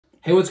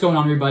Hey, what's going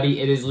on, everybody?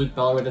 It is Luke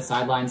Beller with the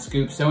Sideline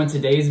Scoop. So in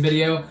today's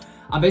video,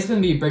 I'm basically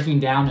going to be breaking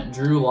down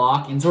Drew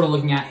Lock and sort of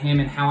looking at him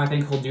and how I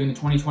think he'll do in the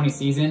 2020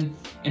 season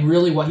and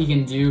really what he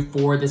can do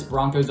for this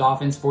Broncos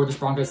offense, for this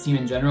Broncos team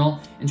in general,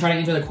 and try to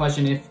answer the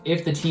question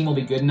if the team will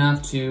be good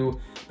enough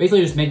to basically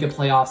just make the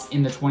playoffs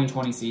in the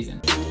 2020 season.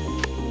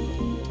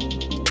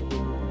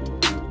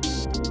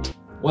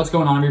 What's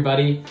going on,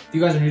 everybody? If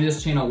you guys are new to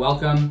this channel,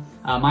 welcome.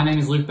 My name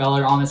is Luke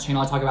Beller. On this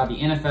channel, I talk about the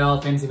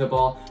NFL, fantasy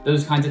football,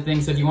 those kinds of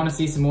things. So if you want to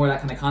see some more of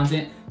that kind of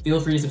content, feel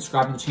free to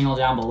subscribe to the channel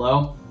down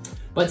below.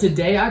 But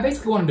today, I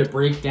basically wanted to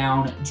break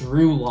down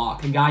Drew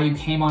Lock, a guy who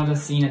came onto the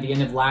scene at the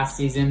end of last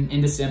season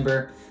in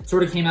December,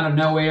 sort of came out of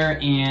nowhere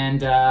and,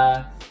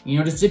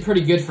 just did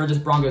pretty good for this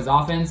Broncos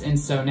offense. And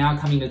so now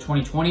coming to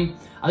 2020,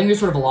 I think there's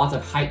sort of a lot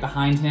of hype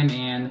behind him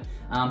and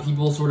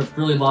people sort of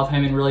really love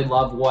him and really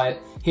love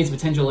what his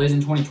potential is in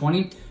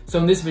 2020. So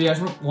in this video, I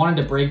just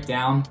wanted to break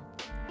down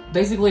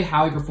basically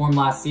how he performed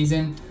last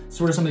season,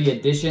 sort of some of the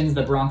additions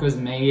the Broncos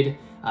made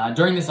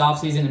during this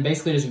offseason, and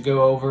basically just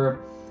go over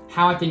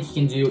how I think he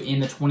can do in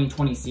the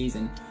 2020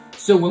 season.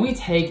 So when we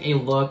take a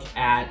look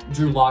at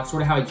Drew Lock,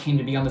 sort of how he came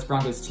to be on this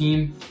Broncos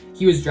team,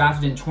 he was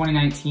drafted in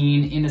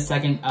 2019 in the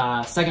second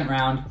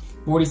round,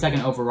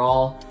 42nd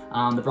overall.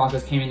 The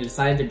Broncos came in and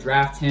decided to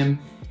draft him.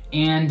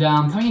 And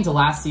coming into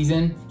last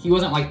season, it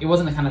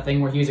wasn't the kind of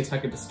thing where he was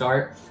expected to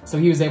start. So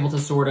he was able to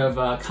sort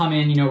of come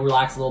in,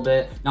 relax a little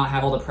bit, not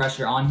have all the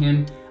pressure on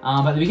him.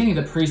 But at the beginning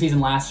of the preseason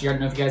last year, I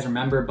don't know if you guys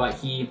remember, but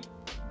he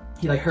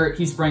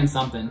sprained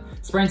something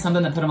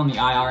that put him on the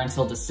IR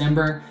until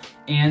December.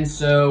 And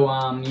so,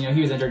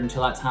 he was injured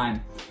until that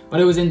time.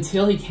 But it was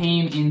until he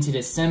came into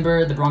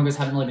December, the Broncos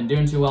hadn't really been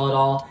doing too well at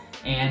all.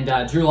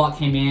 And Drew Lock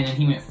came in and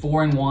he went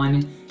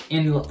 4-1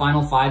 in the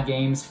final 5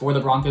 games for the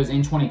Broncos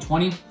in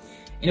 2020.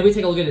 And if we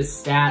take a look at his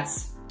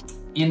stats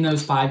in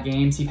those 5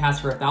 games, he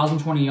passed for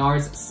 1,020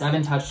 yards,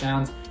 7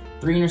 touchdowns,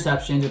 3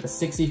 interceptions with a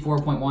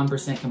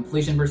 64.1%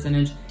 completion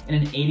percentage and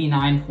an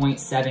 89.7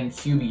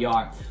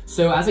 QBR.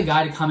 So as a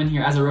guy to come in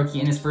here as a rookie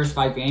in his first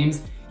 5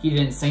 games, he did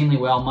insanely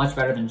well, much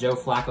better than Joe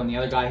Flacco and the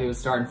other guy who was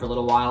starting for a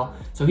little while.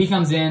 So he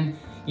comes in,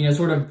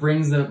 sort of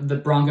brings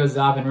the Broncos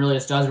up and really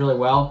just does really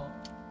well.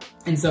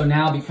 And so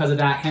now because of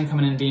that, him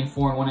coming in and being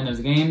 4-1 in those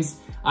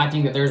games, I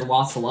think that there's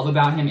lots to love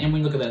about him. And when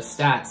we look at those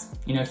stats,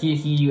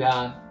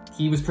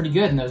 he was pretty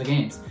good in those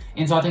games.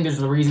 And so I think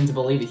there's a reason to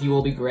believe that he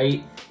will be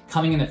great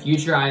coming in the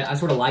future. I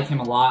sort of like him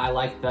a lot. I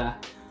like the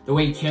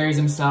way he carries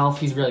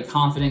himself. He's a really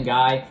confident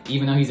guy,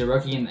 even though he's a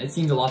rookie. And it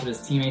seems a lot of his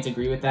teammates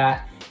agree with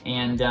that.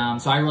 And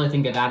so I really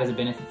think that is a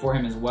benefit for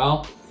him as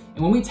well.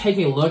 And when we take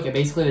a look at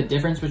basically the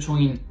difference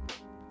between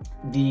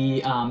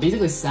the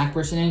basically sack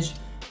percentage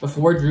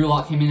before Drew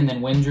Lock came in and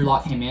then when Drew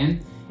Lock came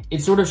in,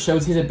 it sort of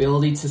shows his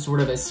ability to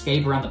sort of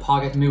escape around the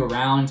pocket, move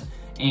around,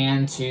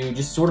 and to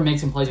just sort of make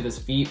some plays with his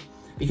feet.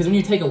 Because when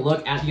you take a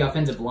look at the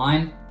offensive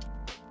line,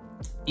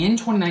 in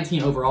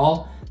 2019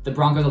 overall, the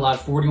Broncos allowed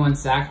 41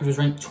 sacks, which was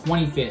ranked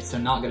 25th, so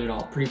not good at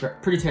all.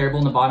 Pretty terrible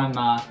in the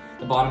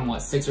bottom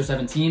 6 or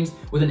 7 teams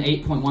with an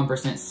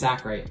 8.1%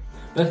 sack rate.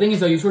 But the thing is,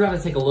 though, you sort of have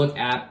to take a look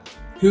at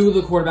who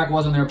the quarterback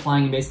was when they were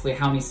playing and basically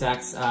how many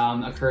sacks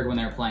occurred when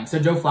they were playing. So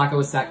Joe Flacco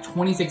was sacked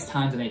 26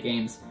 times in 8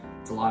 games.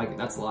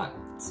 That's a lot.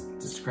 It's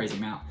just a crazy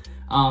amount.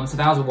 So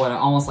that was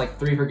almost like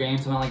 3 per game,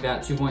 something like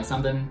that, 2 point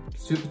something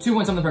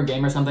per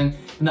game or something.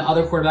 And the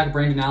other quarterback,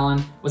 Brandon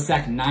Allen, was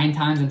sacked 9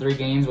 times in 3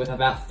 games with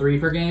about 3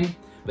 per game.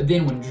 But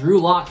then when Drew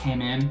Lock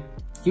came in,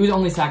 he was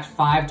only sacked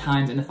 5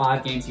 times in the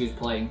 5 games he was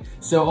playing.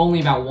 So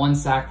only about 1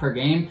 sack per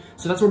game.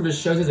 So that sort of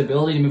just shows his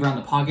ability to move around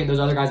the pocket. Those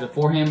other guys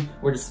before him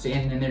were just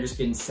standing in there, just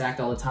getting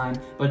sacked all the time.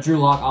 But Drew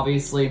Lock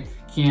obviously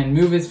can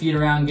move his feet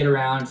around, get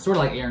around, sort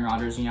of like Aaron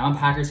Rodgers. I'm a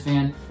Packers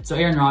fan, so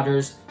Aaron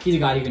Rodgers, he's a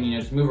guy who can,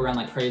 just move around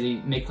like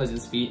crazy, make plays with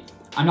his feet.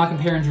 I'm not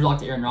comparing Drew Lock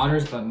to Aaron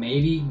Rodgers, but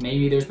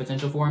maybe there's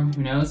potential for him,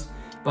 who knows?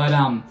 But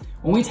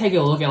when we take a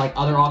look at like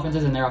other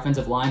offenses and their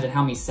offensive lines and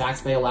how many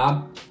sacks they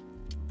allowed,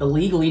 the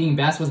league leading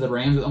best was the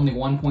Rams with only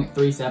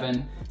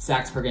 1.37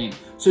 sacks per game.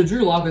 So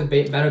Drew Lock was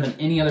better than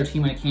any other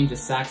team when it came to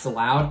sacks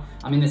allowed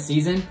in this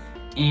season.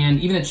 And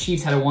even the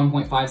Chiefs had a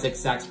 1.56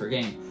 sacks per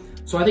game.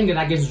 So I think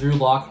that gives Drew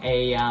Lock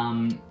a,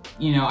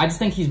 I just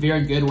think he's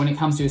very good when it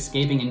comes to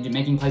escaping and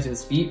making plays with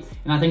his feet.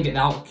 And I think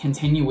that will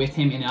continue with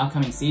him in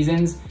upcoming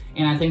seasons.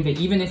 And I think that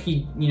even if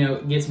he,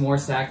 gets more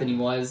sacked than he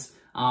was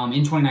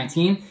in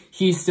 2019,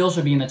 he still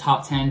should be in the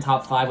top 10,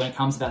 top 5 when it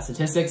comes to that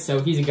statistics.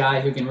 So he's a guy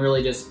who can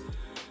really just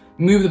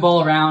move the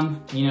ball around,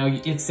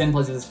 extend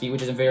plays with his feet,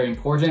 which is very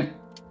important.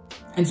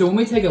 And so when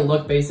we take a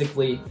look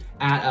basically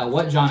at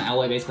what John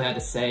Elway basically had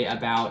to say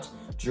about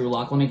Drew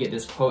Lock, let me get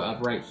this quote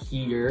up right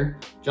here.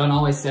 John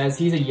Elway says,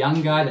 "He's a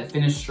young guy that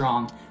finished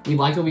strong. We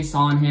liked what we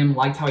saw in him,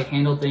 liked how he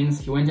handled things.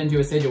 He went into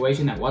a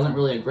situation that wasn't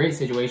really a great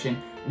situation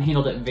and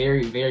handled it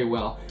very, very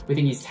well. We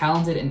think he's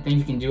talented and think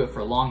he can do it for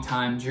a long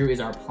time. Drew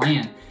is our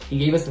plan. He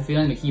gave us the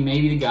feeling that he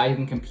may be the guy who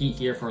can compete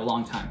here for a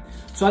long time."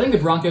 So I think the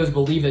Broncos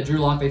believe that Drew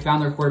Lock, they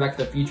found their quarterback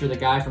for the future, the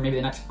guy for maybe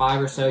the next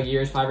 5 or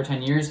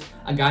 10 years,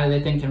 a guy that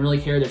they think can really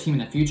carry their team in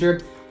the future.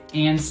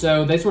 And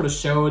so they sort of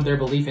showed their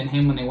belief in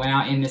him when they went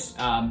out in this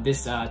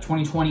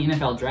 2020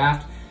 NFL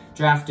draft,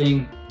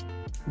 drafting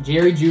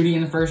Jerry Jeudy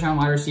in the first round,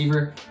 wide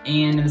receiver,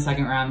 and in the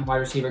second round, wide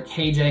receiver,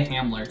 KJ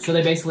Hamler. So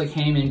they basically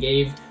came and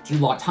gave Drew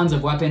Lock tons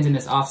of weapons in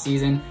this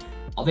offseason.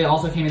 They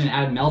also came in and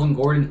added Melvin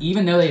Gordon,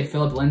 even though they had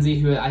Phillip Lindsay,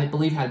 who I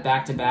believe had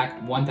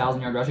back-to-back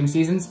 1,000-yard rushing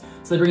seasons.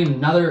 So they bring in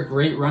another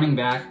great running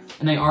back,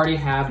 and they already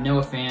have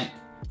Noah Fant,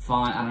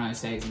 I don't know how to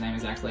say his name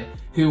exactly,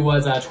 who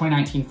was a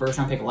 2019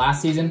 first-round pick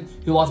last season,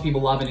 who lots of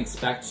people love and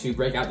expect to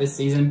break out this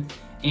season.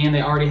 And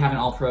they already have an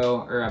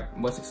all-pro, or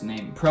what's his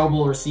name, Pro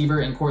Bowl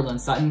receiver in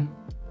Cortland Sutton.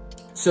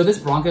 So this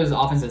Broncos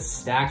offense is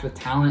stacked with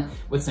talent,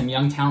 with some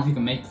young talent who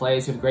can make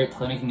plays, who have great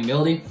playmaking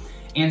ability.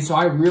 And so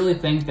I really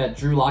think that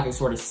Drew Lock is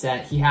sort of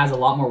set. He has a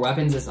lot more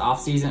weapons this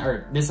offseason,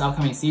 or this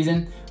upcoming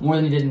season, more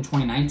than he did in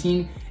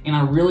 2019. And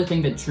I really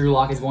think that Drew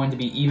Lock is going to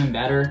be even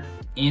better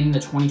in the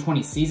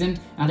 2020 season. And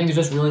I think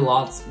there's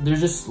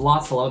just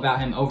lots to love about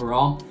him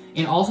overall.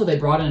 And also they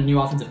brought in a new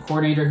offensive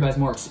coordinator who has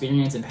more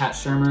experience in Pat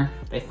Shurmur.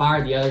 They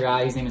fired the other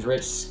guy, his name is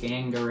Rich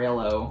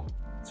Scangarello.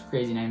 It's a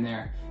crazy name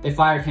there. They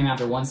fired him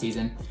after one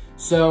season.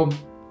 So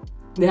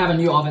they have a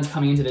new offense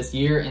coming into this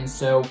year, and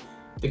so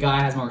the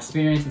guy has more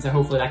experience, and so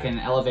hopefully that can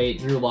elevate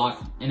Drew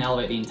Lock and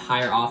elevate the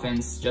entire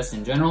offense just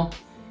in general.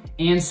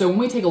 And so when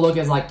we take a look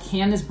as like,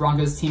 can this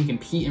Broncos team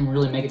compete and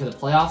really make it to the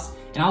playoffs?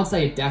 And I would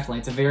say definitely.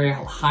 It's a very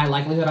high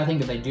likelihood, I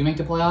think, that they do make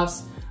the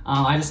playoffs.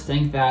 I just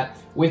think that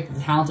with the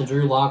talent of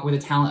Drew Lock, with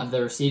the talent of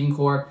the receiving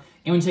core,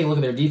 and when you take a look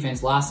at their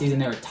defense, last season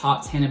they were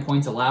top 10 in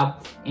points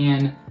allowed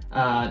and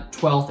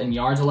 12th in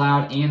yards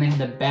allowed, and they had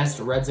the best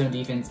red zone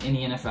defense in the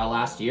NFL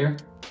last year.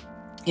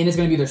 And it's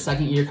going to be their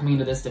second year coming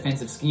into this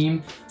defensive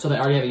scheme, so they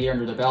already have a year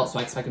under their belt, so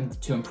I expect them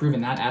to improve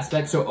in that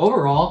aspect. So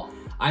overall,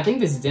 I think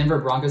this Denver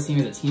Broncos team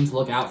is a team to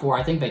look out for.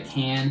 I think they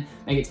can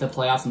make it to the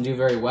playoffs and do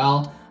very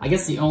well. I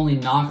guess the only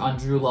knock on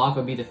Drew Lock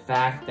would be the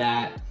fact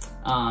that,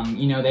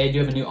 you know, they do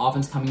have a new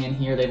offense coming in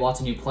here. They have lots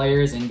of new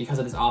players, and because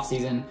of this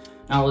offseason,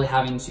 not really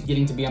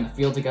getting to be on the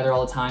field together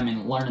all the time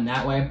and learn in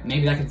that way,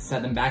 maybe that could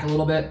set them back a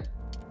little bit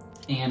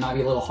and might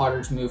be a little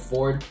harder to move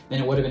forward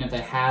than it would have been if they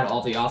had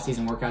all the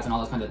offseason workouts and all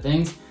those kinds of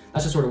things.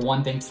 That's just sort of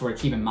one thing to sort of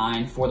keep in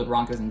mind for the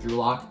Broncos and Drew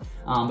Lock.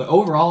 But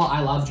overall, I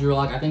love Drew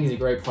Lock. I think he's a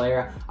great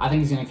player. I think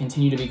he's going to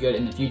continue to be good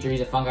in the future.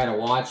 He's a fun guy to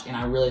watch, and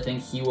I really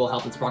think he will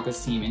help this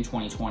Broncos team in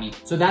 2020.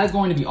 So that is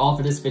going to be all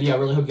for this video. I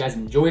really hope you guys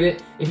enjoyed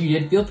it. If you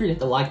did, feel free to hit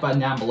the like button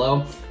down below.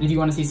 And if you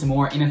want to see some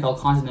more NFL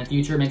content in the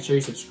future, make sure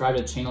you subscribe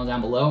to the channel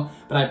down below.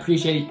 But I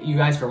appreciate you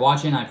guys for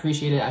watching. I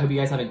appreciate it. I hope you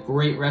guys have a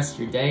great rest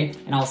of your day,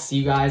 and I'll see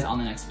you guys on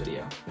the next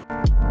video.